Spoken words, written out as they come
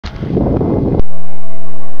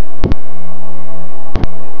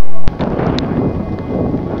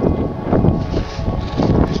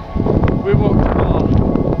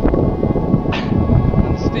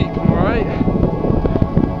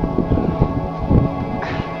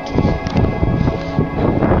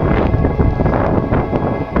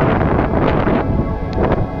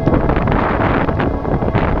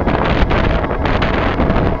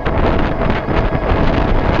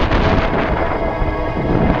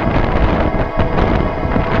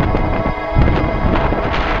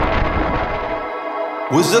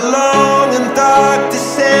Was a long and dark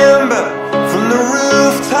December. From the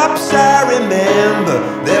rooftops I remember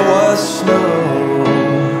there was snow,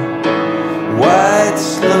 white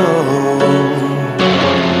snow.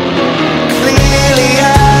 Clearly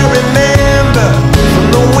I remember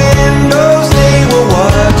from the windows they were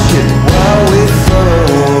watching while we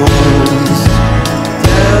froze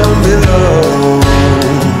down below.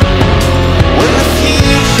 When the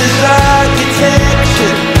future's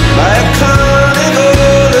architecture by a carnival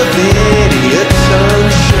of idiots on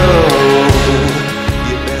show,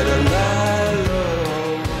 you better lie low.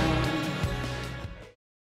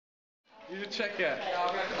 You should check it.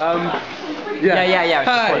 Yeah.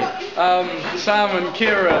 Hi, Sam and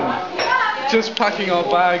Kieran, just packing our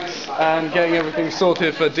bags and getting everything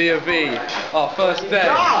sorted for DOV, our first day.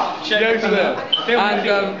 Go to them.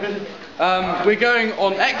 And we're going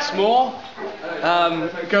on Exmoor,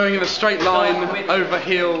 going in a straight line over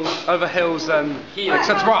hills and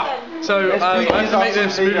etc. So I have to make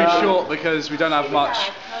this really short because we don't have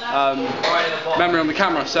much memory on the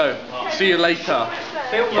camera. So see you later.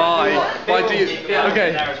 Bye. Bye. Do you?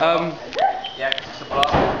 Okay.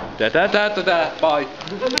 Bye.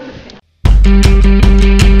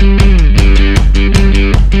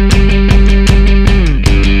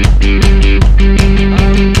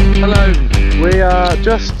 Hello. We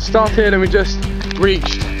just started and we just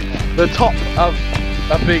reached the top of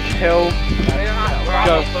a big hill.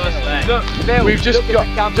 We've just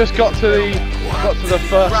got to the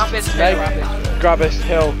first Grabbist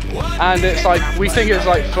hill, and it's like we think it's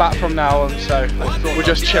like flat from now on, so we'll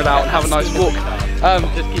just chill out and have a nice walk.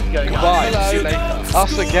 Just keep going. Bye. See you later.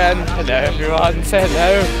 Us again. Hello everyone.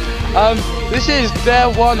 Hello. This is day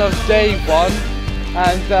 1 of day 1,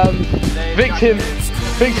 and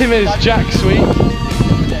victim is Jack Sweet.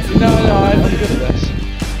 No, I'm good at this.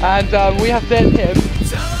 And we have then him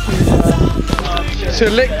to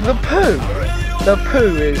lick the poo. The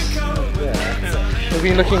poo is. We've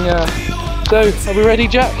been looking. So, are we ready,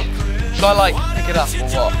 Jack? Should I like pick it up or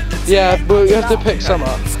what? Yeah, but you have to pick some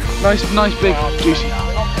up. Nice big juicy.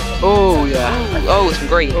 Oh yeah. Oh, it's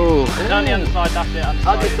green. Oh. On the underside, that's it.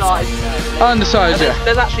 Underside. Underside, yeah.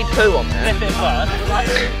 There's actually poo on there. Lift it first.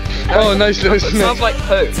 Oh, nice little It smells like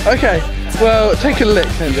poo. Okay, well, take a lick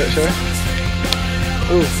then, shall we?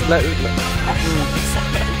 Oh, let.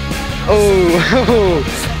 Oh.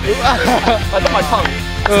 I got my tongue.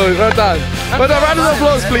 Oh, well done. Well done. Round of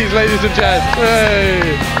applause, please, ladies and gents.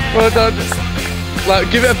 Hey, well done.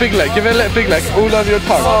 Like, give it a big lick. Give it a big lick. All over your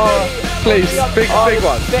tongue. Please, big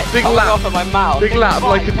one. Big lap. Off of my mouth. Big lap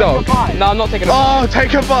like a dog. No, I'm not taking a bite. Oh,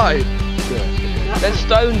 take a bite. There's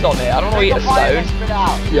stones on it. I don't want to eat a stone.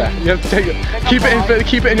 Yeah, you have to take it. Keep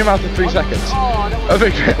it in your mouth for 3 seconds. A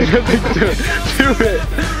big bit. Do it.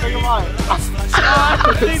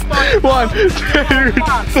 1, 2, 3.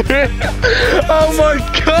 Oh my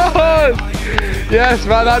god! Yes,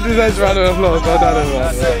 man, that deserves a round of applause. Well done,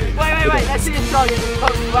 everyone. Wait, let's see this dog in the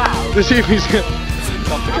wow. The sheep is good.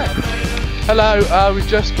 Hello, we've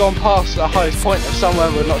just gone past the highest point of somewhere,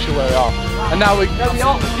 we're not sure where we are. And now we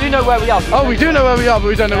do know where we are. Oh, we do know where we are, but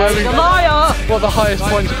we don't know where we are. Liar! What the highest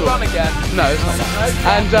point's called. Run again. No, it's not that.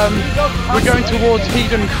 And we're going towards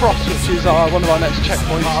Hedon Cross, which is one of our next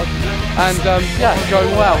checkpoints. And yeah,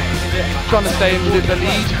 going well. Trying to stay in the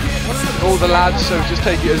lead, all the lads, so just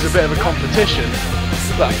take it as a bit of a competition.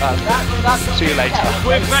 But see you later.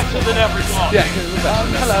 We're better than everyone. Yeah, we're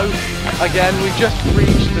better. Hello. Again, we've just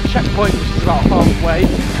reached the checkpoint, which is about halfway.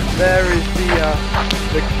 There is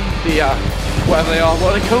the whatever they are,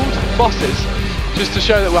 what are they called? Bosses. Just to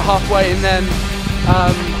show that we're halfway, and then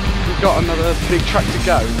we've got another big track to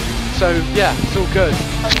go. So yeah, it's all good.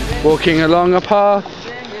 Walking along a path.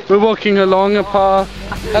 We're walking along a path.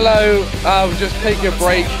 Hello. We're just taking a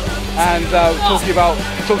break and talking about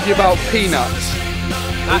peanuts.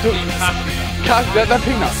 They're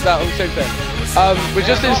peanuts. That was the same thing. We're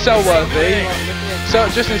just in Selworthy.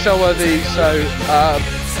 So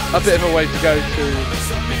a bit of a way to go to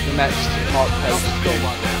the next market.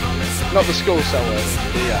 Not the school Selworthy,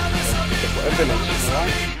 the village.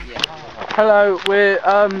 Right? Hello, we're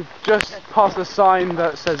just past a sign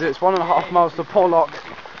that says it's 1.5 miles to Porlock.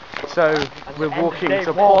 So we're walking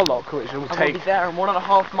to Porlock, which will take. We'll be there in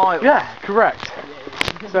 1.5 miles. Yeah, correct.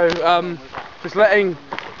 So just letting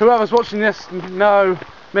whoever's watching this know,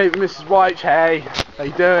 maybe Mrs. White. Hey, how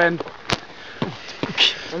you doing?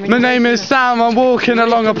 My name is Sam. I'm walking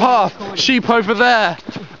along a path. Sheep over there.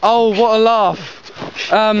 Oh, what a laugh.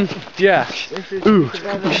 Yeah. Ooh,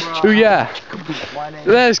 yeah.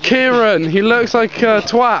 There's Kieran. He looks like a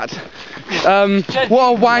twat.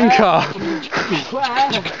 What a wanker.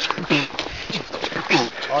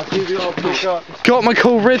 Got my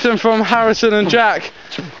cool rhythm from Harrison and Jack.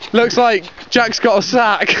 Looks like Jack's got a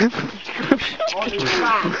sack.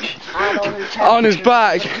 On his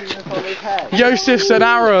back. Yosef's an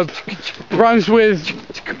Arab. Rhymes with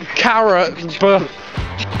carrot, but...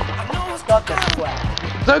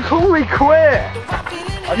 Don't call me queer!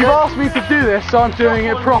 You've asked me to do this, so I'm doing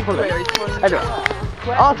it properly. Anyway,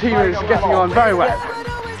 our team is getting on very well.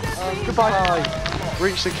 Goodbye.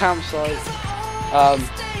 Reached the campsite.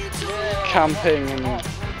 Camping and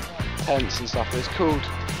tents and stuff. It's called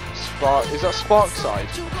Spark. Is that Sparkside?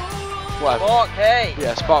 Whatever. Spark Haze.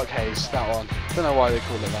 Yeah, Spark Haze. That one. Don't know why they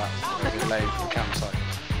call it that. It's lame for the campsite.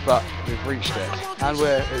 But we've reached it, and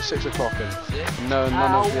we're at 6 o'clock, and none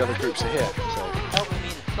of the other groups are here.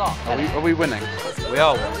 So, are we winning? We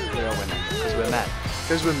are winning. We are winning Because we're men.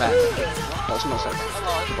 because we're men. That's not said.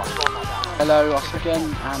 Goodbye. Hello, us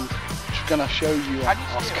again, and we're gonna show you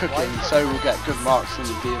us cooking, so we'll get good marks in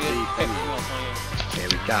the D&D thing. Here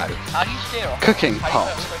we go. How do you steer off? Cooking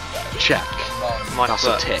pot. Check. That's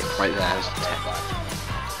a tick right there. There's a tick.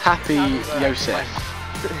 Happy Yosef.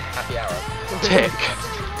 Happy Arab. Tick.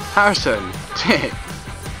 Harrison. Tick.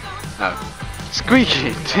 Oh.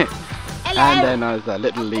 Squeaky. Tick. And then there's the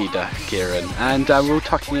little leader, Kieran. And we're all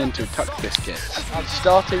tucking into Tuck Biscuits. It's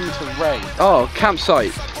starting to rain. Oh,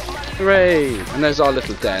 campsite. Hooray. And there's our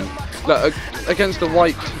little den. Look, against the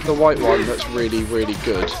white one, that's really, really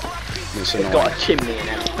good. It's got a chimney in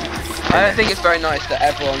it. I don't think it's very nice that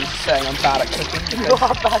everyone's saying I'm bad at cooking.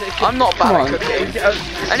 I'm not bad at cooking.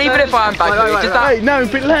 And even if I am bad at cooking, does that... Hey, no,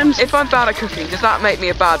 but let him... If I'm bad at cooking, does that make me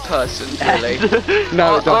a bad person, really?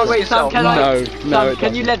 No, it doesn't. Wait, Sam,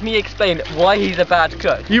 Can you let me explain why he's a bad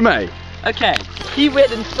cook? You may. Okay, he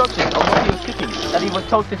read instructions on what he was cooking, and he was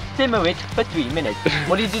told to simmer it for 3 minutes.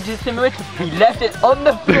 What did he do to simmer it? He left it on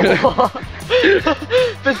the floor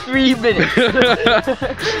for 3 minutes.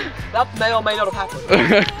 That may or may not have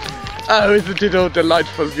happened. Oh, isn't it all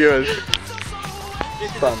delightful, viewers?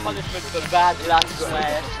 This is a punishment for bad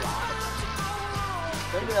glassware.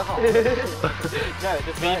 Don't do it hard. No,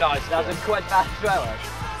 just be nice. That's a quite bad thrower.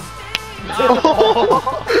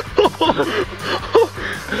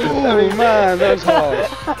 Oh man, that's hard.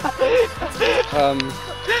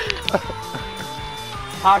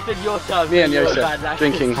 Harrison, your turn. Me and Yosef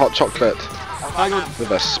drinking hot chocolate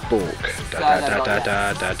with a spork.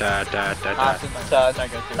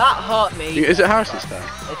 That hurt me. Is it Harrison's turn?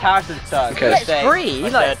 It's Harrison's turn. Okay. It's free.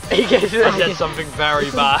 I said something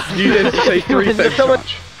very bad. You didn't say 3 things. That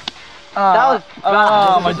was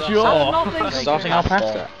bad. my jaw. Starting our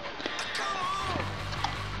pasta.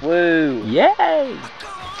 Woo. Yay!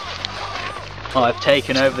 I've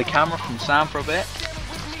taken over the camera from Sam for a bit.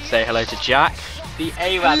 Say hello to Jack. The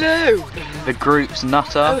Arab. Hello. The group's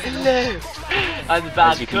nutter, Hello. I'm the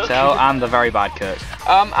bad as you can tell, and the very bad cook.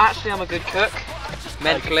 Actually, I'm a good cook.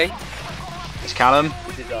 Mentally. It's Callum.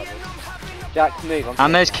 Jack, move.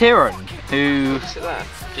 And there's Kieran, who Sit there.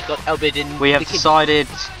 Just got elbowed in. we have decided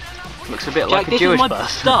looks a bit like a Jewish person.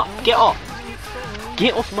 Stop. Get off.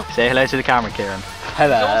 Get off my. Say hello to the camera, Kieran. He's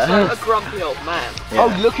also a grumpy old man. Yeah.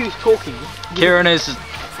 Oh, look who's talking. Kieran is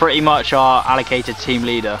pretty much our allocated team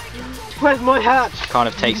leader. Where's my hat? Kind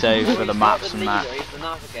of takes over for the maps and that. He's the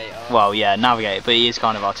navigator. Well, yeah, navigator, but he is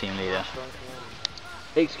kind of our team leader.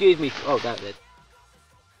 Excuse me. Oh, that's it.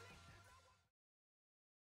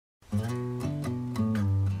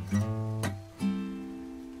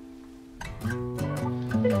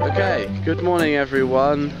 Okay, good morning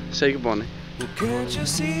everyone. Say good morning.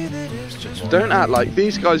 Don't act like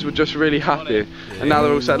these guys were just really happy and now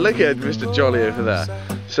they're all sad. Look at Mr. Jolly over there.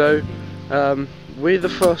 So, we're the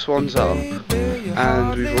first ones up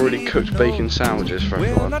and we've already cooked bacon sandwiches for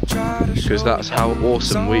everyone because that's how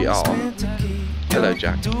awesome we are. Hello,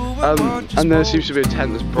 Jack. And there seems to be a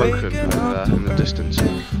tent that's broken over there in the distance.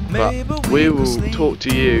 But we will talk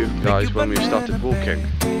to you guys when we've started walking.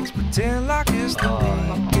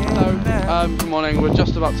 Hello, good morning. We're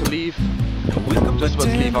just about to leave. Just about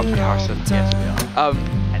to leave after Harrison. Yes, we are.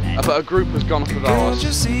 But a group has gone off with ours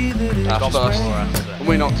first, and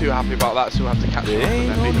we're not too happy about that, so we'll have to catch them up and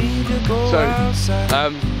then leave. So,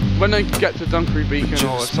 when I get to Dunkery Beacon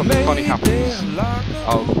or if something funny happens,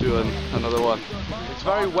 I'll do another one. It's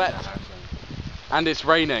very wet, and it's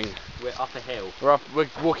raining. We're up a hill. We're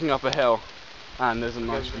walking up a hill, and there's a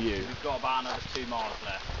nice view. We've got about another 2 miles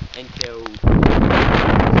left. Until...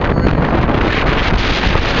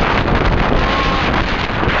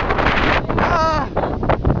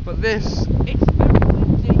 But this, I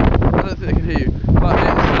don't think they can hear you, but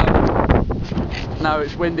it's, now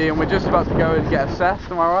it's windy and we're just about to go and get assessed,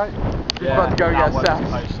 am I right? Yeah, about to go and get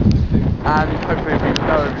assessed. and hopefully we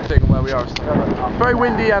know everything where we are. It's very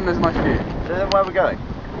windy and there's a nice view. So then where are we going?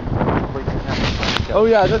 Oh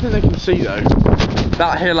yeah, I don't think they can see though.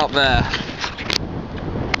 That hill up there.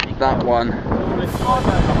 That one.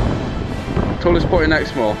 Tallest point in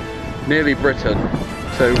Exmoor, nearly Britain.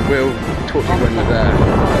 So we'll talk to you when we're there.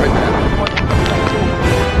 Right there.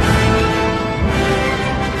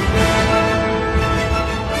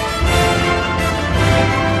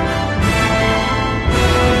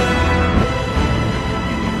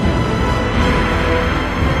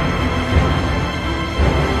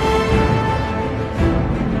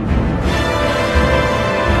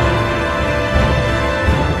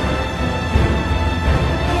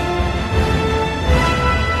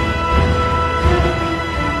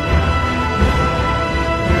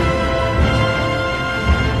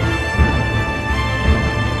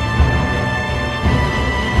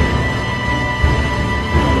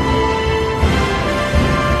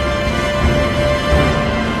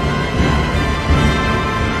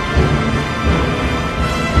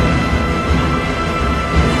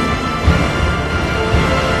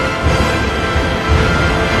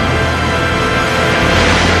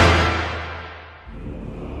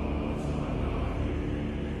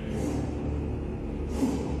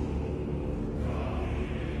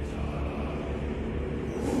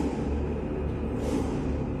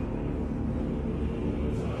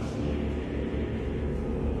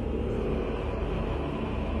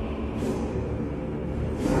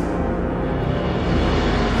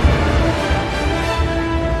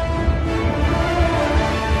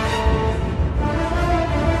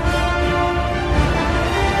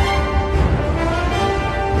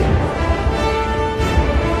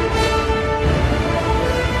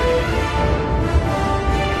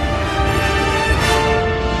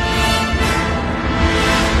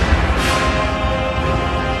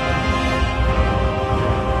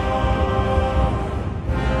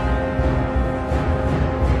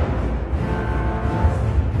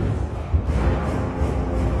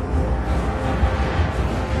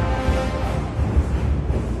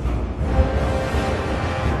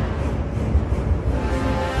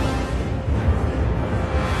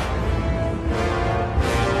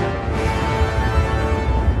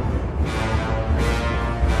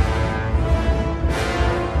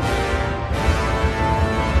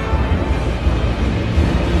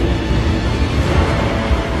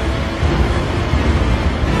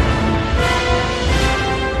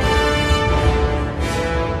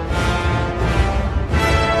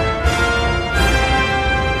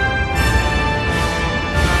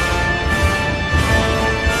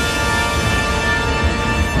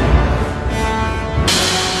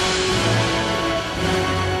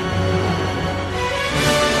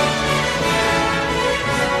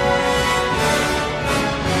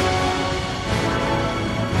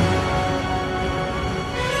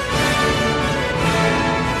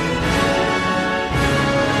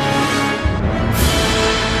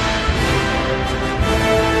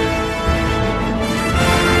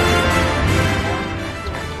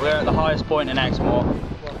 The highest point in Exmoor.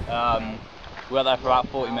 We were there for about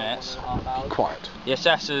 40 minutes. Quiet. The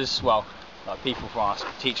assessors, well, like people from our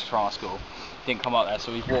teachers from our school, didn't come up there,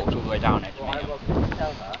 so we've walked all the way down here to meet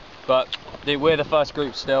them. But we're the first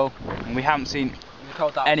group still, and we haven't seen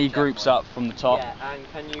any groups up from the top.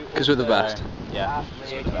 Because we're the best. Yeah.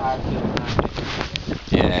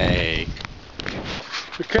 Yay.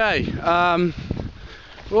 Okay,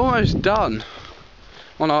 we're almost done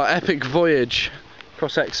on our epic voyage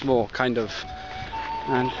across Exmoor, kind of.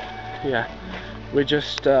 And yeah, we're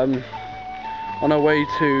just on our way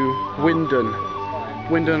to Windon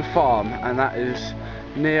Farm, and that is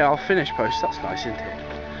near our finish post. That's nice, isn't it?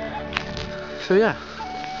 So yeah,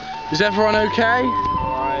 is everyone okay?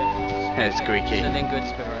 Alright. Hey, it's squeaky. Still in good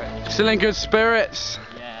spirits. Still in good spirits?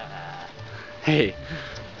 Yeah. Hey.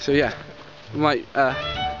 So yeah, we might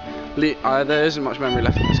there isn't much memory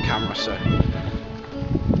left in this camera, so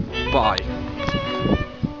bye.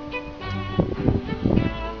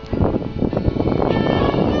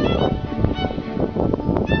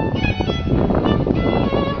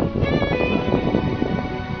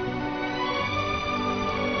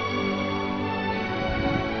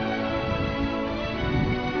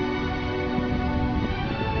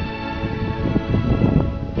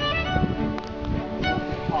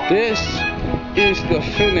 This is the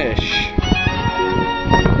finish.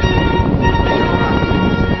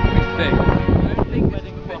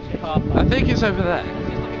 I think it's over there.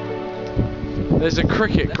 There's a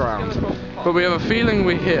cricket ground, but we have a feeling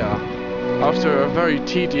we're here after a very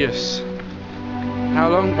tedious, how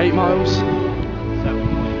long? 8 miles?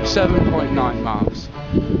 7.9 miles.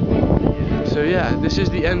 So yeah, this is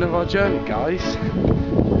the end of our journey, guys.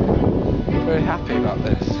 Very happy about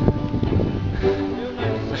this.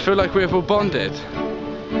 I feel like we've all bonded.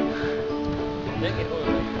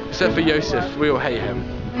 Except for Yosef, we all hate him.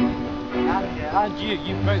 And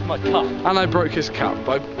you broke my cup. And I broke his cup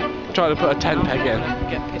by trying to put a 10 peg in.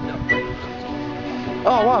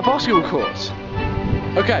 Oh wow, basketball courts.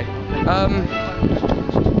 Okay, alright,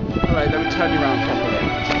 let me turn you around properly.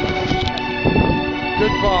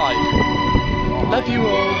 Goodbye. Love you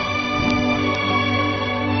all.